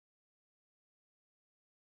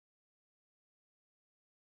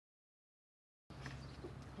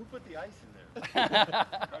put the ice in there?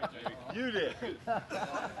 You did. Jake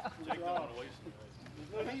don't want to waste it.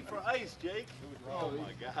 There's no need for ice, Jake. Oh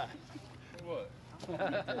my God. What?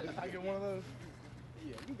 I get one of those.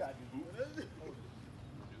 Yeah, you got this.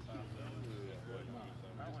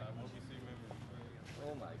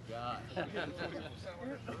 Oh my God.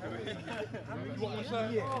 You want one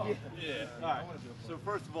side? Yeah. All right. So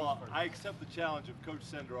first of all, I accept the challenge of Coach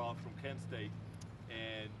Senderoff from Kent State,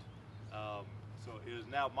 and so it is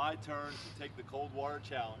now my turn to take the cold water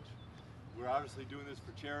challenge. We're obviously doing this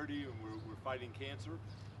for charity, and we're fighting cancer.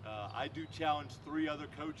 I do challenge 3 other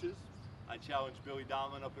coaches. I challenge Billy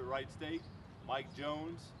Donlin up at Wright State, Mike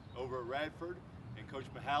Jones over at Radford, and Coach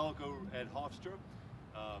Mihalik over at Hofstra.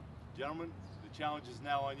 Gentlemen, the challenge is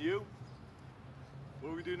now on you. What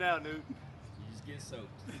do we do now, Newt? You just get soaked.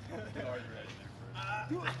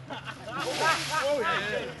 Oh,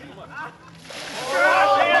 yeah.